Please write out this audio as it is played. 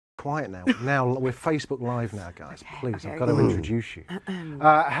quiet now. Now we're Facebook Live now, guys. Please, I've got to introduce you.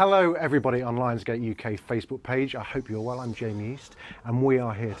 Hello, everybody on Lionsgate UK Facebook page. I hope you're well. I'm Jamie East, and we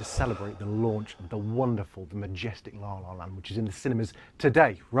are here to celebrate the launch of the wonderful, the majestic La La Land, which is in the cinemas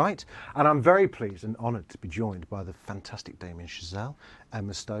today, right? And I'm very pleased and honoured to be joined by the fantastic Damien Chazelle,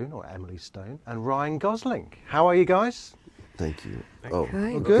 Emma Stone, or Emily Stone, and Ryan Gosling. How are you guys? Thank you.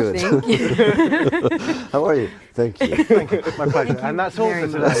 Good. Thank you. How are you? Thank you. Thank you. My pleasure. And that's all for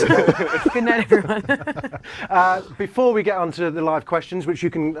today. Good night, everyone. Before we get on to the live questions, which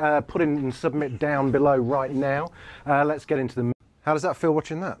you can put in and submit down below right now, let's get into them. How does that feel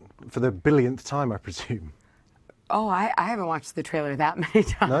watching that? For the billionth time, I presume. Oh, I haven't watched the trailer that many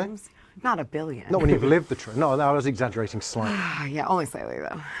times. No? Not a billion. Not when you've lived the trailer. No, I was exaggerating slightly. Yeah, only slightly,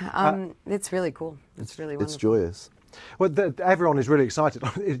 though. It's really cool. It's really wonderful. It's joyous. Well, everyone is really excited.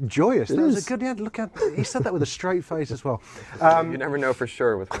 It's joyous. That was a good. Yeah, look at. He said that with a straight face as well. You never know for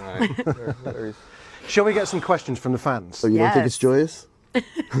sure with Ryan. Shall we get some questions from the fans? So you don't think it's joyous?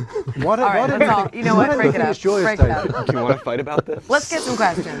 Why don't you know what? Break it up. Break it up. Do you want to fight about this? Let's get some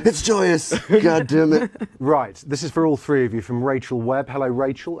questions. It's joyous. God damn it. Right. This is for all three of you from Rachel Webb. Hello,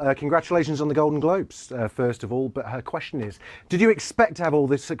 Rachel. Congratulations on the Golden Globes, first of all. But her question is, did you expect to have all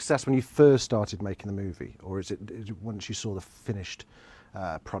this success when you first started making the movie? Or is it once you saw the finished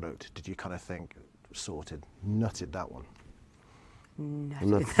product, did you kind of think, sorted, nutted that one? I'm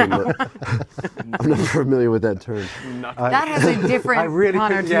not familiar with that term. That has a different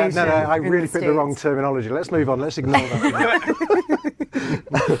connotation. I really picked the wrong terminology. Let's move on. Let's ignore that.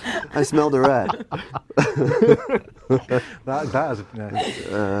 I smelled a rat.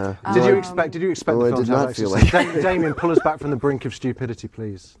 Did you expect the film to have actually? Damien, pull us back from the brink of stupidity,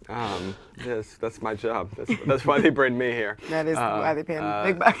 please. Yes, that's my job. That's why they bring me here. That is why they pay him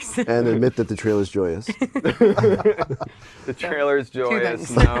big bucks. And admit that the trailer's joyous. The trailer's joyous.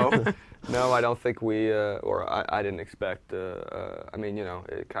 No, I don't think we, or I didn't expect. I mean, you know,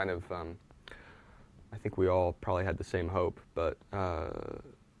 it kind of. I think we all probably had the same hope, but I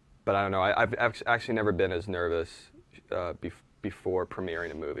don't know. I've actually never been as nervous before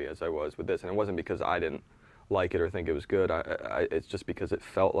premiering a movie as I was with this, and it wasn't because I didn't like it or think it was good. It's just because it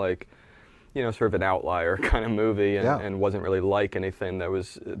felt like, you know, sort of an outlier kind of movie, and wasn't really like anything that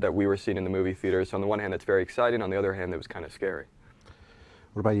we were seeing in the movie theaters. So on the one hand, it's very exciting. On the other hand, it was kind of scary.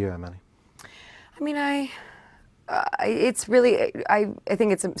 What about you, Emily? I mean, it's really, I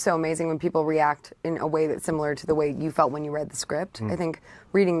think it's so amazing when people react in a way that's similar to the way you felt when you read the script. I think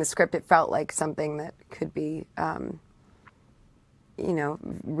reading the script, it felt like something that could be, you know,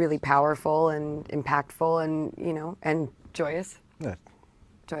 really powerful and impactful and, you know, and joyous. Yeah.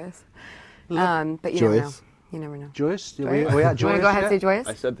 Joyous. But you never know. You never know. Joyous? Joyous? You want to go ahead and say joyous?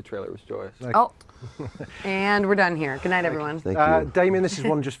 I said the trailer was joyous. Okay. Oh. And we're done here. Good night, everyone. Thank you. Damien, this is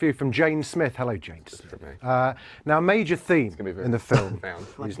one just for you from Jane Smith. Hello, Jane. This is for me. Now, a major theme in the film, profound.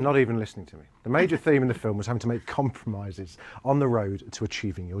 he's not even listening to me. The major theme in the film was having to make compromises on the road to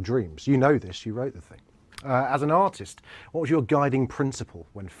achieving your dreams. You know this, you wrote the thing. As an artist, what was your guiding principle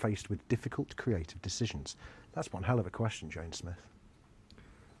when faced with difficult creative decisions? That's one hell of a question, Jane Smith.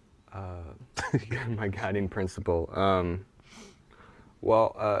 My guiding principle. I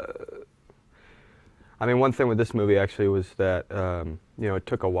mean, one thing with this movie actually was that you know, it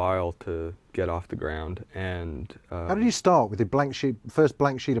took a while to get off the ground. And how did you start with the first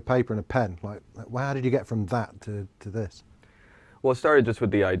blank sheet of paper and a pen? Like, how did you get from that to this? Well, it started just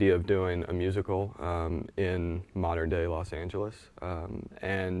with the idea of doing a musical in modern-day Los Angeles,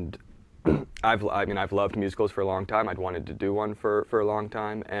 and I've loved musicals for a long time. I'd wanted to do one for a long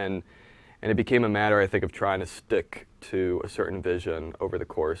time, and it became a matter, I think, of trying to stick to a certain vision over the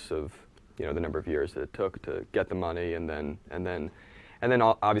course of, you know, the number of years that it took to get the money, and then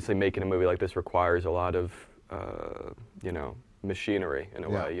obviously making a movie like this requires a lot of you know, machinery in a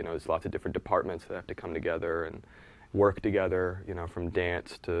way. You know, there's lots of different departments that have to come together and work together. You know, from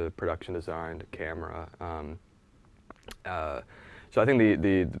dance to production design to camera. So I think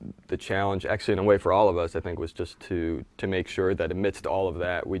the challenge, actually in a way for all of us, I think, was just to make sure that amidst all of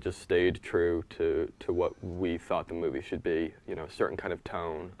that, we just stayed true to what we thought the movie should be. You know, a certain kind of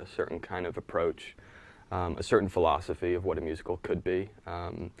tone, a certain kind of approach, a certain philosophy of what a musical could be,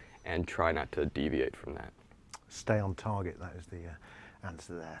 and try not to deviate from that. Stay on target, that is the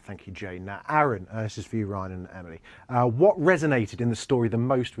answer there. Thank you, Jane. Now, Aaron, this is for you, Ryan and Emily. What resonated in the story the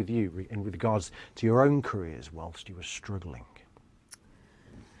most with you in regards to your own careers whilst you were struggling?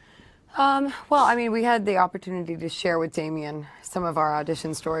 Well, I mean, we had the opportunity to share with Damien some of our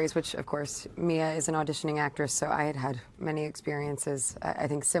audition stories, which, of course, Mia is an auditioning actress, so I had had many experiences, I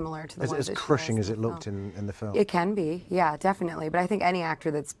think, similar to the ones As that she crushing has as in it the looked film. in the film. It can be, yeah, definitely. But I think any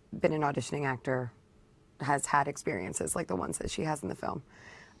actor that's been an auditioning actor has had experiences like the ones that she has in the film.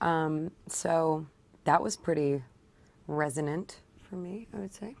 So that was pretty resonant for me, I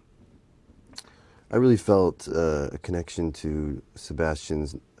would say. I really felt a connection to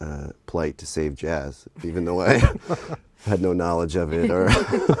Sebastian's plight to save jazz, even though I had no knowledge of it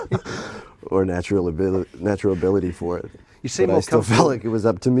or natural ability for it. You seem but more I still comfortable. felt like it was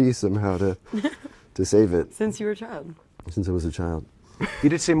up to me somehow to save it Since you were a child. since I was a child. You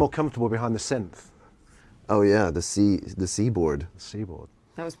did seem more comfortable behind the synth, Oh yeah, the seaboard. the seaboard.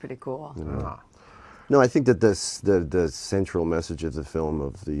 That was pretty cool. Ah. No, I think that the central message of the film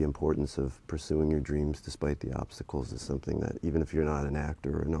of the importance of pursuing your dreams despite the obstacles is something that, even if you're not an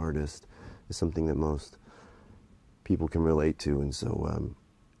actor or an artist, is something that most people can relate to. And so,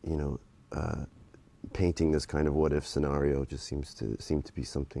 painting this kind of what-if scenario just seemed to be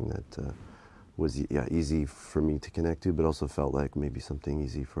something that was easy for me to connect to, but also felt like maybe something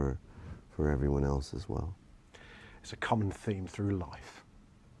easy for everyone else as well. It's a common theme through life.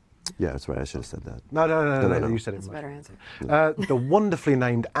 Yeah, that's right. I should have said that. No, you said it That's a much. better answer. The wonderfully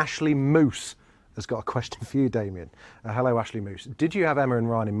named Ashley Moose has got a question for you, Damien. Hello, Ashley Moose. Did you have Emma and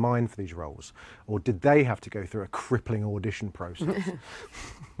Ryan in mind for these roles, or did they have to go through a crippling audition process?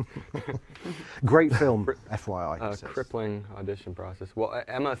 Great film, FYI. he says. Crippling audition process. Well,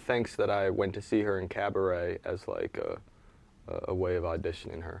 Emma thinks that I went to see her in Cabaret as like a way of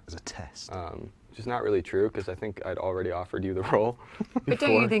auditioning her. As a test. Which is not really true, because I think I'd already offered you the role. But don't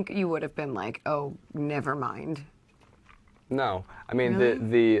before. you think you would have been like, oh, never mind? No, I mean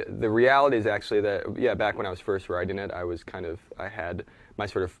Really? the reality is actually that back when I was first writing it, I had my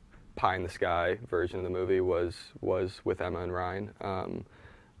sort of pie in the sky version of the movie was with Emma and Ryan.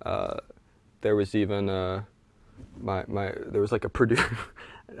 There was even there was like a producer.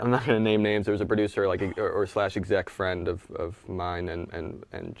 I'm not going to name names. There was a producer or slash exec friend of mine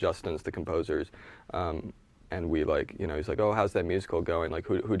and Justin's, the composers. And we he's like, oh, how's that musical going? Like,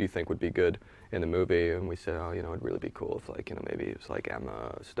 who do you think would be good in the movie? And we said, oh, it'd really be cool if maybe it was like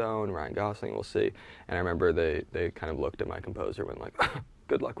Emma Stone, Ryan Gosling, we'll see. And I remember they kind of looked at my composer and went like,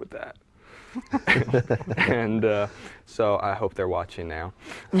 good luck with that. And so I hope they're watching now.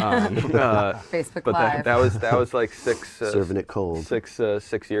 Facebook but Live. that was like Serving it cold. 6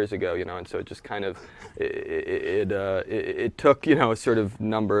 years ago, and so it just kind of it took a sort of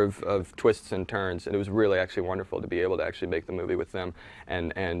number of twists and turns, and it was really actually wonderful to be able to actually make the movie with them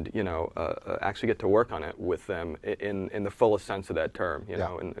and actually get to work on it with them in the fullest sense of that term,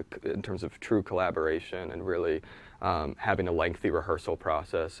 in terms of true collaboration and really having a lengthy rehearsal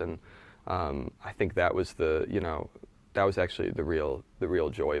process. And I think that was that was actually the real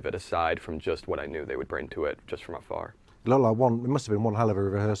joy of it, aside from just what I knew they would bring to it just from afar. It must have been one hell of a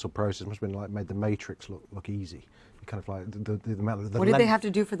rehearsal process. It must have been like made the Matrix look easy. Kind of like the amount of what did they have to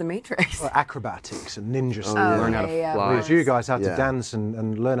do for the Matrix? acrobatics and ninja stuff. Learn how to fly. Whereas you guys had to Yeah. dance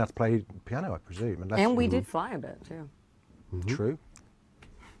and learn how to play piano, I presume. And we did fly a bit too. True.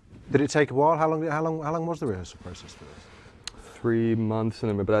 Did it take a while? How long was the rehearsal process for this? 3 months,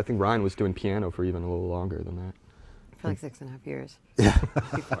 but I think Ryan was doing piano for even a little longer than that. For like 6.5 years. Yeah.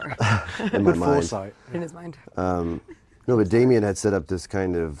 Before. In my Good mind. foresight. In his mind. No, but Damien had set up this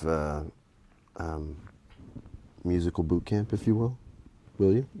kind of musical boot camp, if you will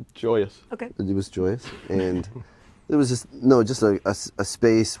you? Joyous. Okay. It was joyous, and there was just a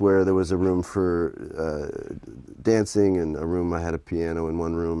space where there was a room for dancing, and a room I had a piano in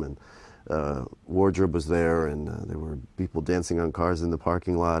one room, and wardrobe was there, and there were people dancing on cars in the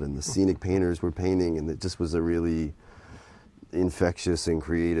parking lot, and the scenic painters were painting, and it just was a really infectious and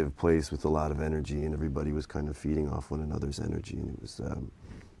creative place with a lot of energy, and everybody was kind of feeding off one another's energy, and it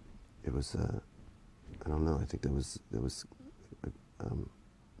was I don't know, I think it was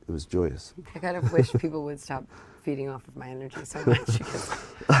joyous. I kind of wish people would stop feeding off of my energy so much because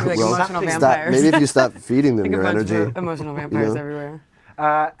we're like Well, emotional stop- vampires. maybe if you stop feeding them like your a bunch energy. of emotional vampires know? everywhere.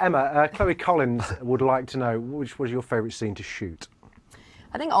 Emma, Chloe Collins would like to know which was your favourite scene to shoot.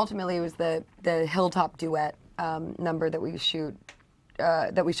 I think ultimately it was the hilltop duet number that we shot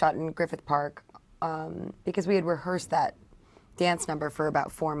in Griffith Park because we had rehearsed that dance number for about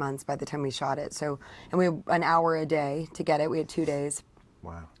 4 months by the time we shot it. So, and we had an hour a day to get it. We had 2 days.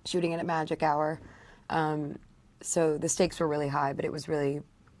 Wow. Shooting it at Magic Hour. So the stakes were really high, but it was really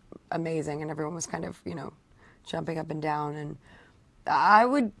amazing, and everyone was kind of, jumping up and down. And I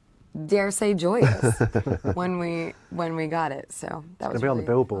would dare say joyous when we got it. So that was It'll be on the really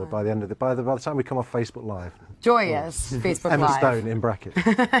billboard fun. by the end of the by the time we come off Facebook Live. Joyous Facebook Emma Live. Stone in brackets.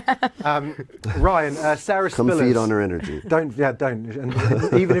 Ryan, Sarah Come Spillers. feed on her energy. Don't.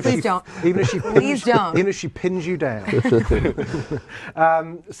 And even if Please she, don't. Even if she, Please don't. Even if she pins you down.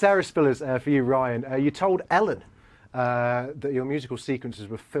 Sarah Spillers, for you, Ryan. You told Ellen that your musical sequences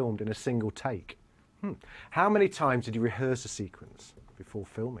were filmed in a single take. How many times did you rehearse a sequence before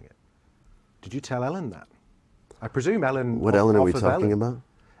filming it? Did you tell Ellen that? I presume Ellen. What Ellen are we off of talking Ellen. about?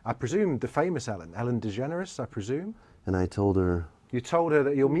 I presume the famous Ellen DeGeneres, I presume. And I told her, You told her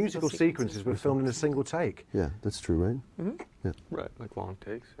that your musical sequences were filmed in a single take. yeah, that's true, right? Yeah. Right, like long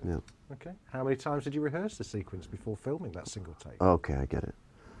takes. Yeah. Okay. How many times did you rehearse the sequence before filming that single take? Okay, I get it.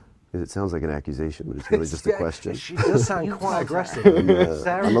 It sounds like an accusation, but it's really just a Yeah, question. She does sound quite aggressive.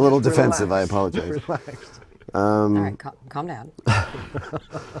 Sarah, I'm a little just defensive, I relax. apologize. Relax. All right, calm down.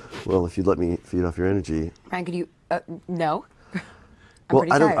 Well, if you'd let me feed off your energy. Ryan, could you? No. I'm Well,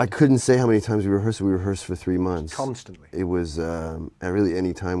 pretty tired. I couldn't say how many times we rehearsed. We rehearsed for 3 months. Constantly. It was really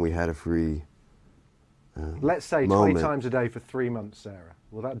any time we had a free Let's say moment. 20 times a day for 3 months, Sarah.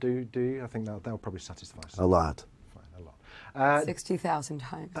 Will that do you? I think that'll probably satisfy us. A lot. Fine, a lot. 60,000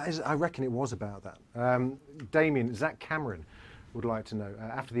 times. That is, I reckon it was about that. Damien, Zach Cameron would like to know,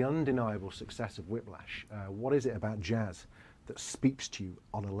 after the undeniable success of Whiplash, what is it about jazz that speaks to you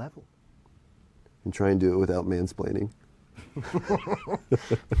on a level? And try and do it without mansplaining.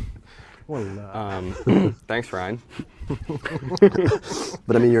 Well, Thanks, Ryan.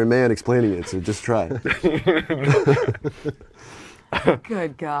 But I mean, you're a man explaining it, so just try.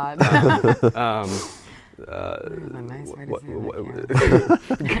 Good God. Um, a nice way to say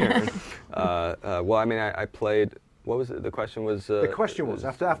that, Karen. Well, I mean, I played. What was it? The question was. the question was,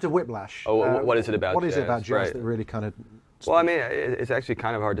 after Whiplash, what is it about what is it jazz? about jazz Right. that really kind of... Well, I mean, it's actually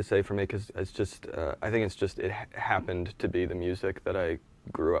kind of hard to say for me because it's just. I think it's just it happened to be the music that I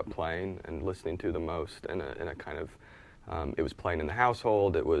grew up playing and listening to the most, in a kind of. It was playing in the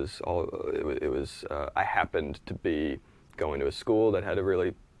household. It was all. It was. I happened to be going to a school that had a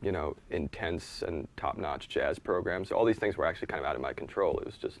really, intense and top-notch jazz program. So all these things were actually kind of out of my control. It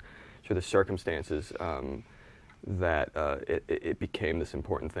was just through the circumstances that it became this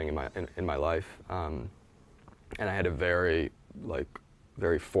important thing in my life. And I had a very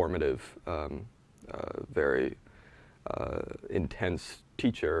formative, very intense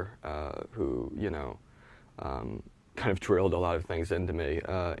teacher who, kind of drilled a lot of things into me,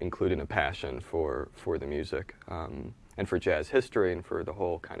 including a passion for the music and for jazz history and for the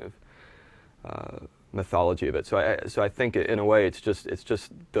whole kind of mythology of it. So I think in a way it's just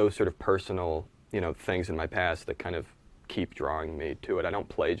those sort of personal things in my past that kind of keep drawing me to it. I don't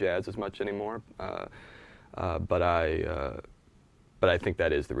play jazz as much anymore. But I think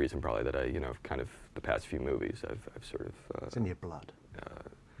that is the reason probably that I, kind of the past few movies I've sort of. It's in your blood.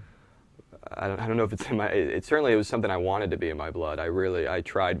 I don't know if it's in my. It certainly was something I wanted to be in my blood. I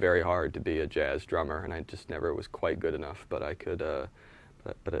tried very hard to be a jazz drummer, and I just never was quite good enough. But I could,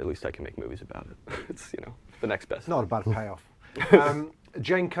 but at least I can make movies about it. It's the next best. Not a bad payoff.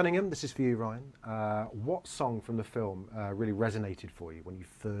 Jane Cunningham, this is for you, Ryan. What song from the film really resonated for you when you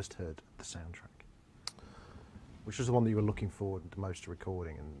first heard the soundtrack? Which was the one that you were looking forward the most to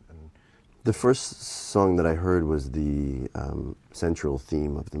recording? And The first song that I heard was the central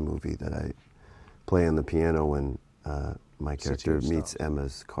theme of the movie that I play on the piano when my character meets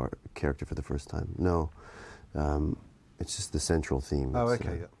Emma's character for the first time. No, it's just the central theme. Oh, It's,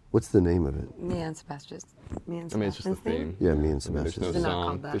 okay. Yeah. What's the name of it? Me and Sebastian's. I mean, it's just the theme. Yeah, me and I mean, Sebastian. Is it not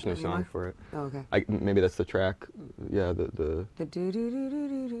called that There's no anymore? song for it. Oh, okay. Maybe that's the track. Yeah, the. The do do do do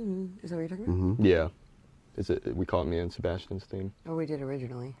do do. Is that what you're talking about? Mm-hmm. Yeah. Is it? We call it me and Sebastian's theme. Oh, we did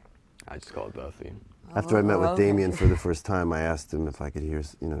originally. I just call it the theme. After I met with okay. Damien for the first time, I asked him if I could hear,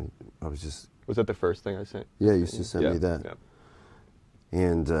 I was just, Was that the first thing I sent? yeah, you just sent me that. Yeah.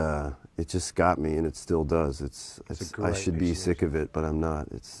 And it just got me, and it still does. a I great should be sick execution. of it, but I'm not.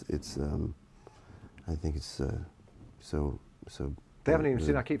 I think it's so. They haven't even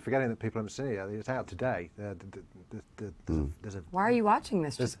seen it. I keep forgetting that people haven't seen it yet. It's out today. There's a Why are you watching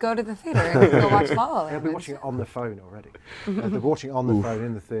this? Just go to the theater and go watch La La They'll Land. be watching it on the phone already. They're watching it on the phone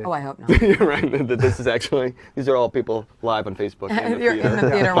in the theatre. Oh, I hope not. You're right. This is actually. These are all people live on Facebook. You're in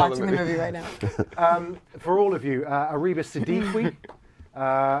the theater Follow watching the me. movie right now. For all of you, Ariba Siddiqui.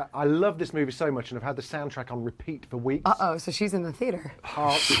 I love this movie so much, and I've had the soundtrack on repeat for weeks. Uh-oh, so she's in the theater.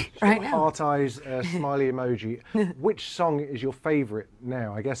 Heart, Right now. heart eyes, smiley emoji. Which song is your favourite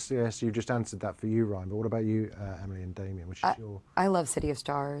now? I guess yes, you've just answered that for you, Ryan. But what about you, Emily and Damien? Which is your? I love City of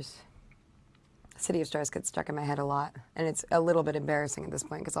Stars. City of Stars gets stuck in my head a lot, and it's a little bit embarrassing at this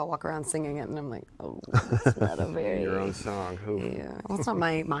point because I'll walk around singing it, and I'm like, oh, it's not a very... Your own song. Who? Yeah, well, it's not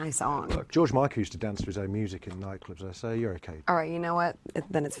my song. Look, George Michael used to dance to his own music in nightclubs. I say you're okay. All right, you know what?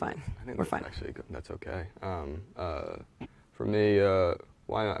 Then it's fine. I think We're that's fine. actually good. That's okay. For me,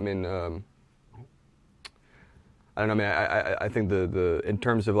 why not? I mean, I don't know. I mean, I think the in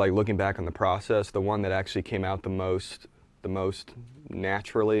terms of like looking back on the process, the one that actually came out the most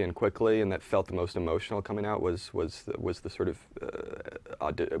naturally and quickly, and that felt the most emotional coming out was the sort of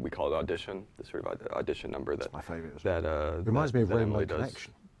we call it audition, the sort of audition number that. That's my favourite. That reminds me of Rainbow Emily does.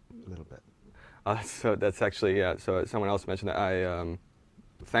 Connection a little bit. So that's actually, yeah. So someone else mentioned that.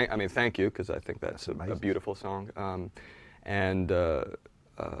 Thank you, because I think that's a beautiful song. I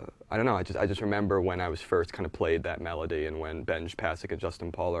don't know. I just remember when I was first kind of played that melody, and when Benj Pasek and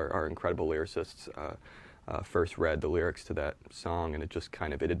Justin Paul, our incredible lyricists, first read the lyrics to that song, and it just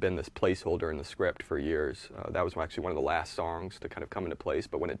kind of, it had been this placeholder in the script for years. That was actually one of the last songs to kind of come into place,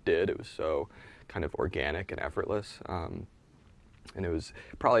 but when it did, it was so kind of organic and effortless. And it was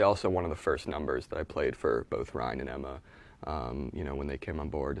probably also one of the first numbers that I played for both Ryan and Emma, you know, when they came on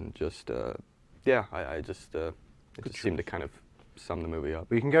board, and just, yeah, it just seemed to kind of sum the movie up.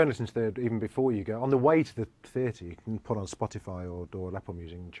 But you can go and listen to it even before you go. On the way to the theatre, you can put on Spotify or Apple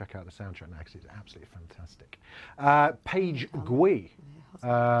Music and check out the soundtrack now, because it's absolutely fantastic. Paige Gui,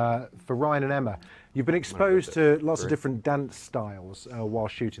 for Ryan and Emma. You've been exposed to lots of different dance styles while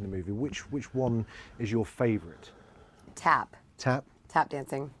shooting the movie. Which one is your favourite? Tap. Tap? Tap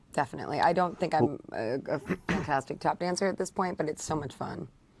dancing, definitely. I don't think I'm a fantastic tap dancer at this point, but it's so much fun.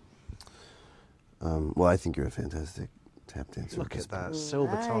 Well, I think you're a fantastic tap dancer. Look at that,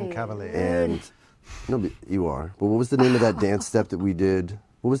 silver tongue cavalier. And no, but you are. But what was the name of that dance step that we did?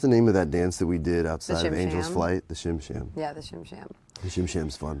 What was the name of that dance that we did outside of Angel's Flight? The Shim Sham. Yeah, the Shim Sham. The Shim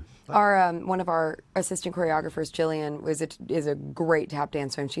Sham's fun. Our one of our assistant choreographers, Jillian, is a great tap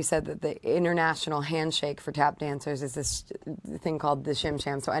dancer, and she said that the international handshake for tap dancers is this thing called the Shim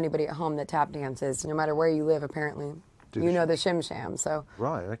Sham. So anybody at home that tap dances, no matter where you live, apparently, you know the Shim Sham. So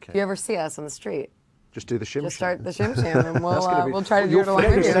right, okay. if you ever see us on the street, just do the Shim Sham. Just start the Shim Sham, and we'll try to do it along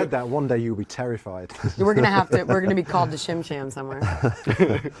with you. If you said that, one day you'll be terrified. We're gonna be called the Shim Sham somewhere.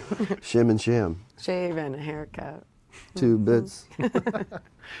 Shim and Sham. Shave and a haircut. 2 bits.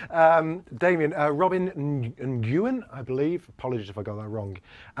 Damien, Robin Nguyen, I believe. Apologies if I got that wrong.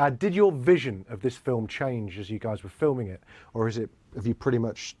 Did your vision of this film change as you guys were filming it, or is it? Have you pretty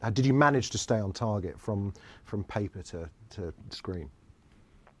much? Did you manage to stay on target from paper to screen?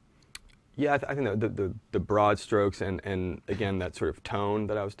 Yeah, I think the broad strokes and again that sort of tone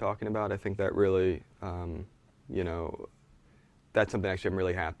that I was talking about, I think that really, you know, that's something actually I'm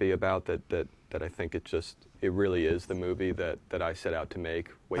really happy about, that I think it really is the movie that I set out to make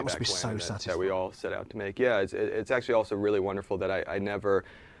way back when. That must be so satisfying. That we all set out to make. Yeah, it's actually also really wonderful that I never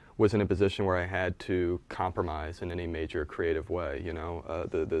was in a position where I had to compromise in any major creative way. You know,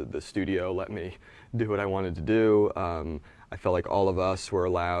 the studio let me do what I wanted to do. I felt like all of us were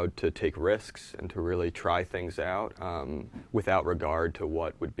allowed to take risks and to really try things out without regard to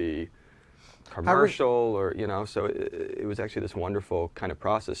what would be commercial or, you know, so it was actually this wonderful kind of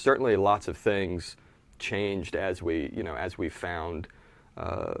process. Certainly lots of things changed as we, you know, as we found,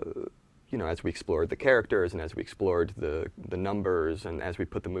 you know, as we explored the characters and as we explored the numbers and as we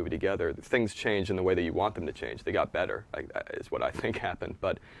put the movie together. Things changed in the way that you want them to change. They got better, is what I think happened.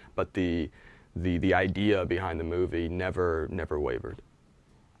 But the idea behind the movie never wavered.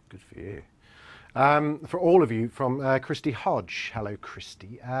 Good for you. For all of you, from Christy Hodge. Hello,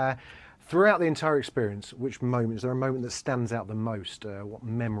 Christy. Throughout the entire experience, which moment, is there a moment that stands out the most? What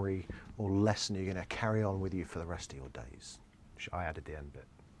memory or lesson are you going to carry on with you for the rest of your days? Which I added the end bit.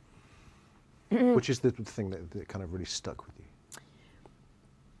 Which is the thing that kind of really stuck with you?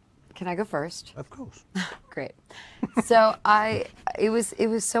 Can I go first? Of course. Great. So it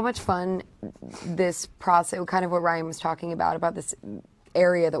was so much fun, this process, kind of what Ryan was talking about this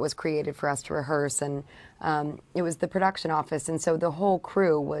area that was created for us to rehearse, and it was the production office, and so the whole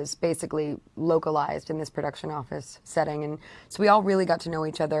crew was basically localized in this production office setting, and so we all really got to know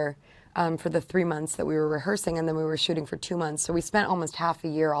each other for the 3 months that we were rehearsing, and then we were shooting for 2 months, so we spent almost half a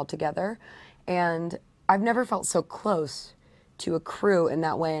year all together, and I've never felt so close to a crew in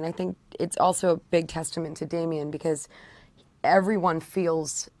that way, and I think it's also a big testament to Damien, because everyone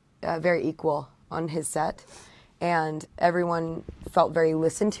feels very equal on his set, and everyone felt very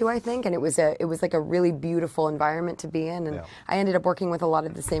listened to, I think, and it was like a really beautiful environment to be in, and I ended up working with a lot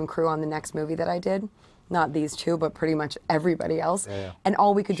of the same crew on the next movie that I did, not these two, but pretty much everybody else. Yeah. And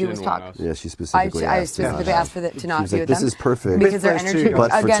all we could do was didn't want talk. us. Yeah, she specifically I asked. specifically asked for to not She was be like, with this them. is perfect. Because their With those energy, two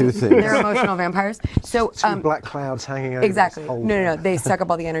But for again, two things. they're emotional vampires. So Two black clouds hanging over exactly. this whole No, they suck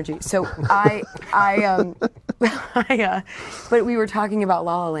up all the energy. So but we were talking about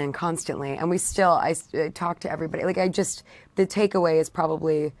La La Land constantly, and I talk to everybody. Like the takeaway is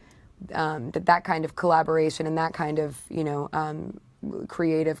probably that kind of collaboration and that kind of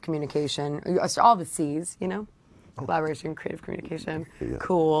creative communication, all the C's, collaboration, creative communication,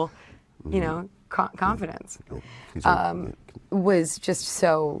 cool, confidence, was just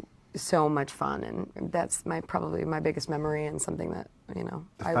so much fun, and that's probably my biggest memory, and something that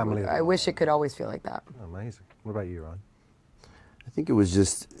I wish it could always feel like that. Amazing. What about you, Ryan? I think it was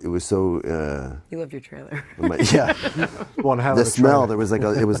so. You loved your trailer. Yeah. One hell of The a smell. trailer.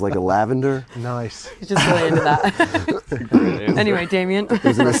 It was like a lavender. Nice. He's just really into that. Anyway, Damien. It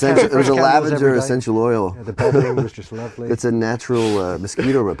was an essential. It was a Candles lavender every day. essential oil. Yeah, the bedding was just lovely. It's a natural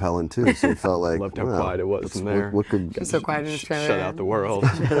mosquito repellent too, so it felt like. Loved how wow, quiet it was in there. What could He's so quiet in his trailer. Shut out the world.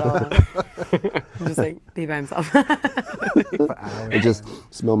 Shut it all out. Just like be by himself. for hours. I just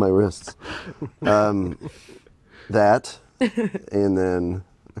smell my wrists. That, and then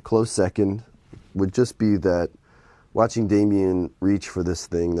a close second would just be that watching Damien reach for this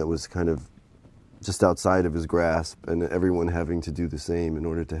thing that was kind of just outside of his grasp, and everyone having to do the same in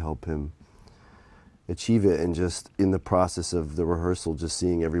order to help him achieve it, and just in the process of the rehearsal, just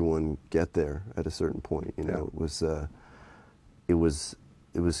seeing everyone get there at a certain point. It was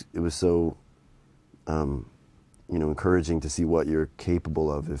so encouraging to see what you're capable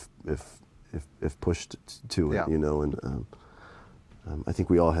of if pushed to it. And I think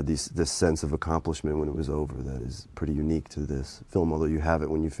we all had this sense of accomplishment when it was over that is pretty unique to this film, although you have it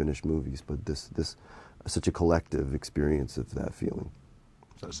when you finish movies, but this such a collective experience of that feeling.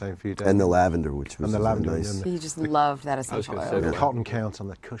 Is that the same for you, Dave? And the lavender, which was And the lavender, nice. and He just loved that essential gonna oil. say the Yeah. cotton count on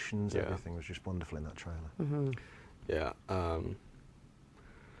the cushions, Yeah. everything was just wonderful in that trailer. Mm-hmm. Yeah.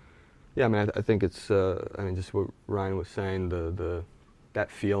 Yeah. I mean, I think it's. Just what Ryan was saying. That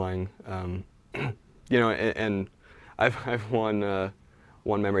feeling. And I've one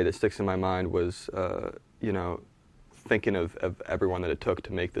memory that sticks in my mind was thinking of everyone that it took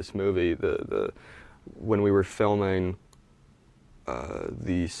to make this movie. When we were filming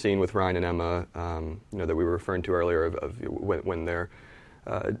the scene with Ryan and Emma, that we were referring to earlier, of when their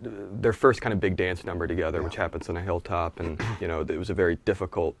first kind of big dance number together, which happens on a hilltop, and it was a very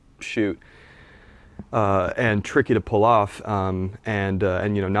difficult shoot and tricky to pull off, and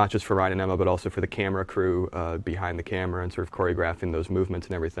not just for Ryan and Emma, but also for the camera crew behind the camera, and sort of choreographing those movements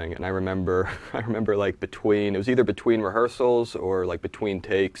and everything. And I remember like it was either between rehearsals or like between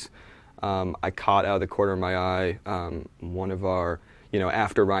takes. I caught out of the corner of my eye one of our,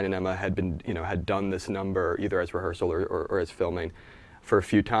 after Ryan and Emma had done this number either as rehearsal or as filming for a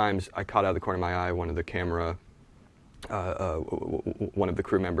few times. I caught out of the corner of my eye one of the one of the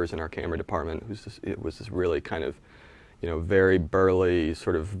crew members in our camera department was this really kind of, very burly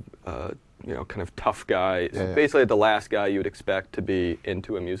sort of, kind of tough guy. Yeah. Basically the last guy you would expect to be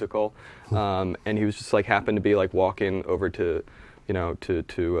into a musical, and he was just like happened to be like walking over to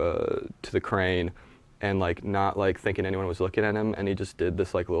the crane, and like not like thinking anyone was looking at him, and he just did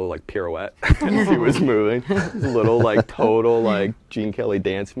this like little like pirouette as he was moving, little like total like Gene Kelly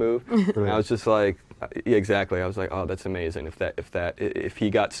dance move. And I was just like, yeah, exactly. I was like, oh, that's amazing. If he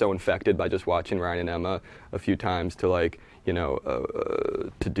got so infected by just watching Ryan and Emma a few times to like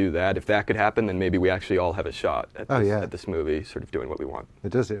to do that, if that could happen, then maybe we actually all have a shot at this movie, sort of doing what we want.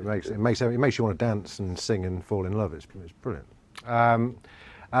 It does. It makes you want to dance and sing and fall in love. It's brilliant.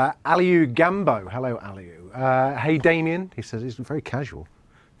 Aliu Gambo, hello Aliu. Hey Damien, he says he's very casual.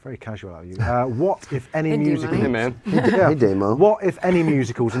 Very casual, Aliu. What, if any, musicals? Hey man. Hey Damo. What, if any,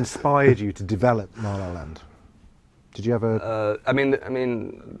 musicals inspired you to develop La La Land? Did you ever?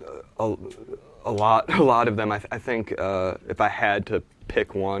 A lot of them. I think if I had to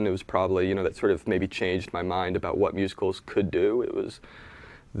pick one, it was probably that sort of maybe changed my mind about what musicals could do. It was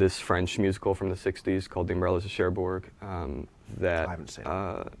this French musical from the '60s called The Umbrellas of Cherbourg. That I haven't seen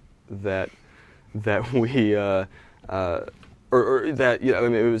it. that we. Or that,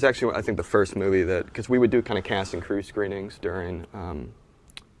 it was actually, I think, the first movie that, because we would do kind of cast and crew screenings during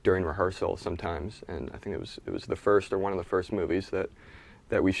rehearsal sometimes, and I think it was the first or one of the first movies that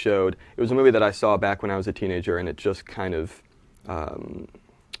we showed. It was a movie that I saw back when I was a teenager, and it just kind of,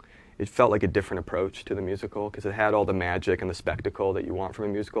 it felt like a different approach to the musical, because it had all the magic and the spectacle that you want from a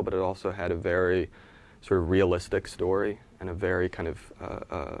musical, but it also had a very sort of realistic story and a very kind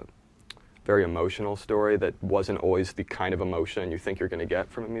of very emotional story that wasn't always the kind of emotion you think you're going to get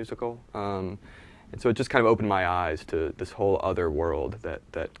from a musical. And so it just kind of opened my eyes to this whole other world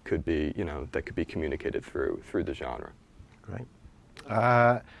that could be, that could be communicated through the genre. Great.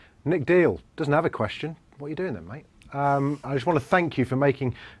 Nick Deal doesn't have a question. What are you doing then, mate? I just want to thank you for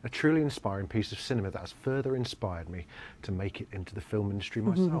making a truly inspiring piece of cinema that has further inspired me to make it into the film industry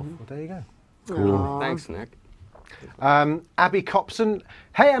myself. Well, there you go. Cool. Thanks, Nick. Abby Copson.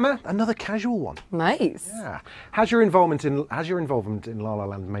 Hey, Emma. Another casual one. Nice. Yeah. Has your involvement in La La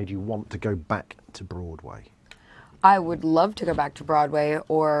Land made you want to go back to Broadway? I would love to go back to Broadway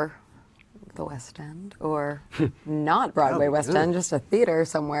or the West End, or not Broadway, West End, just a theater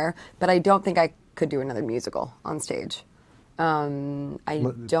somewhere. But I don't think I could do another musical on stage. I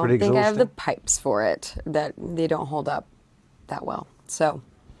don't think I have the pipes for it. That they don't hold up that well. So,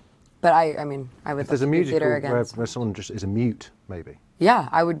 but I mean, I would. If there's a musical where someone just is a mute, maybe. Yeah,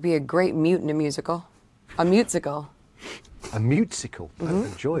 I would be a great mute in a musical. A musical. A mutesicle.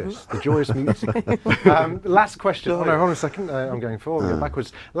 Joyous. The joyous mutesicle. Last question. Oh, no, hold on a second. I'm going forward. Going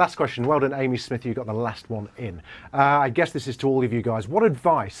backwards. Last question. Well done, Amy Smith. You got the last one in. I guess this is to all of you guys. What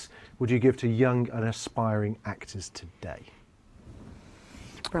advice would you give to young and aspiring actors today?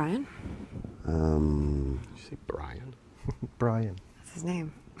 Brian? Did you say Brian? Brian. That's his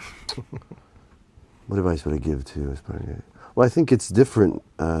name. What advice would I give to aspiring actors? Well, I think it's different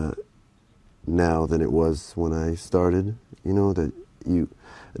now than it was when I started. That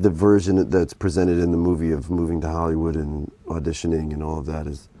the version that's presented in the movie of moving to Hollywood and auditioning and all of that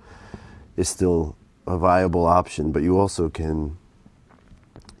is still a viable option. But you also can,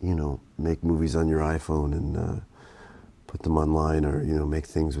 make movies on your iPhone and put them online, or make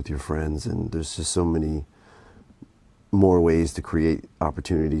things with your friends. And there's just so many more ways to create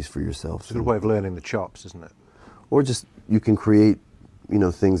opportunities for yourself. It's a good way of learning the chops, isn't it? Or just you can create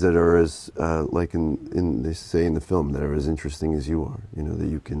things that are as like they say in the film, that are as interesting as you are.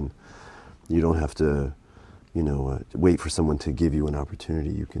 That you don't have to wait for someone to give you an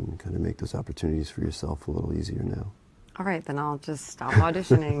opportunity. You can kind of make those opportunities for yourself a little easier now. All right, then I'll just stop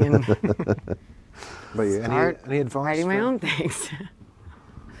auditioning and start any advice? Writing my own things.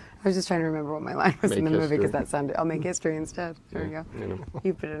 I was just trying to remember what my line was in the movie, because that sounded. I'll make history instead. There you go.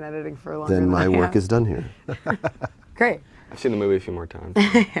 You've been in editing for a long time. Then my work is done here. Great. I've seen the movie a few more times.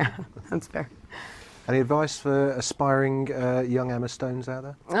 Yeah, that's fair. Any advice for aspiring young Emma Stones out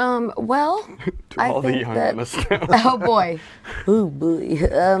there? Well, to all the young Emma Stones. Oh boy, oh boy.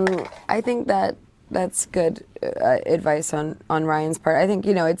 I think that's good advice on Ryan's part. I think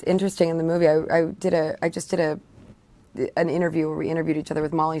it's interesting in the movie. I just did an interview where we interviewed each other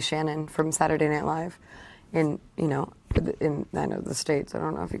with Molly Shannon from Saturday Night Live, in I know the States. I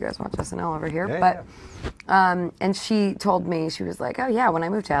don't know if you guys watch SNL over here, and she told me, she was like, oh yeah, when I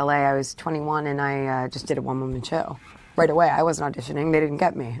moved to LA, I was 21 and I just did a one-woman show. Right away, I wasn't auditioning, they didn't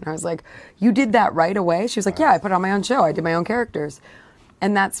get me. And I was like, you did that right away? She was like, yeah, I put on my own show, I did my own characters.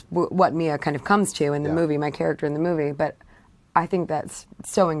 And that's what Mia kind of comes to in the movie, my character in the movie. But I think that's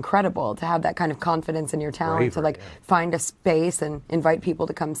so incredible to have that kind of confidence in your talent, to find a space and invite people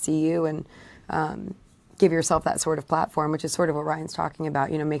to come see you, and give yourself that sort of platform, which is sort of what Ryan's talking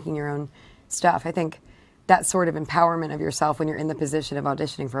about, making your own stuff. I think that sort of empowerment of yourself when you're in the position of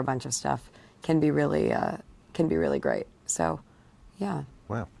auditioning for a bunch of stuff can be really great. So, yeah.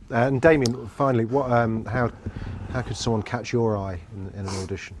 Wow. And Damien, finally, how could someone catch your eye in an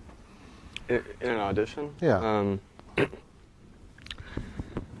audition? In an audition? Yeah.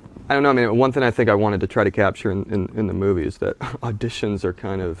 I don't know. I mean, one thing I think I wanted to try to capture in the movie is that auditions are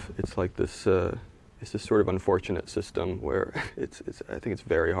kind of, it's like this. It's this sort of unfortunate system where I think it's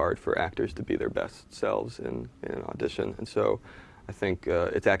very hard for actors to be their best selves in an audition. And so I think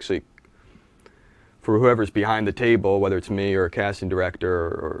it's actually, for whoever's behind the table, whether it's me or a casting director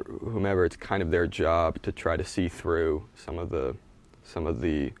or whomever, it's kind of their job to try to see through some of the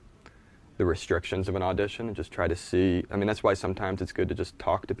restrictions of an audition and just try to see. I mean, that's why sometimes it's good to just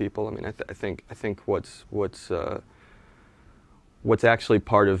talk to people. I mean, I think what's actually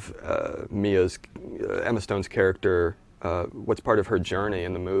part of Emma Stone's character, what's part of her journey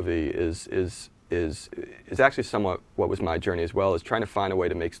in the movie is actually somewhat what was my journey as well, is trying to find a way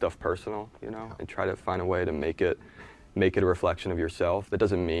to make stuff personal, and try to find a way to make it a reflection of yourself. That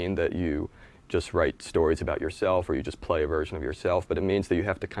doesn't mean that you just write stories about yourself or you just play a version of yourself, but it means that you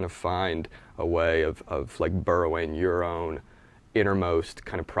have to kind of find a way of like burrowing your own innermost,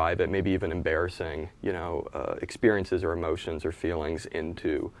 kind of private, maybe even embarrassing, experiences or emotions or feelings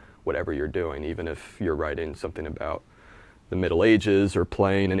into whatever you're doing, even if you're writing something about the Middle Ages or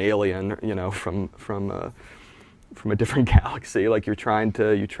playing an alien, from a different galaxy. Like you try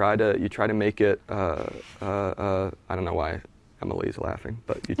to make it. I don't know why Emily's laughing,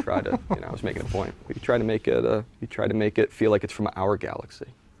 but you try to, you know, I was making a point. You try to make it feel like it's from our galaxy.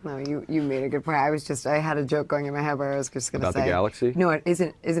 No, you made a good point. I had a joke going in my head where I was just going to say. About the galaxy? No,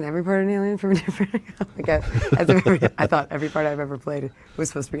 isn't every part an alien from a different, I thought every part I've ever played was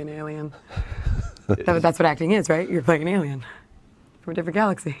supposed to be an alien. That's what acting is, right? You're playing an alien from a different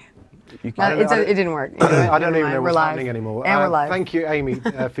galaxy. It didn't work. I don't even know what's happening anymore. And we're live. Thank you, Amy,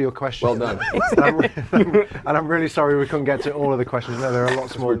 for your question. Well done. And I'm really sorry we couldn't get to all of the questions. No, there are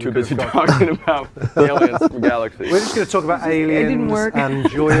lots more. We're too busy talking about aliens from galaxies. We're just going to talk about aliens and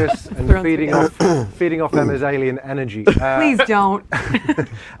joyous and feeding off Emma's alien energy. Please don't.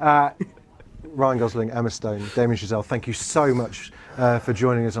 Ryan Gosling, Emma Stone, Damien Chazelle, thank you so much for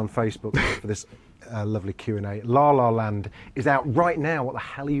joining us on Facebook for this lovely Q&A. La La Land is out right now. What the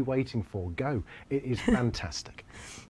hell are you waiting for? Go. It is fantastic.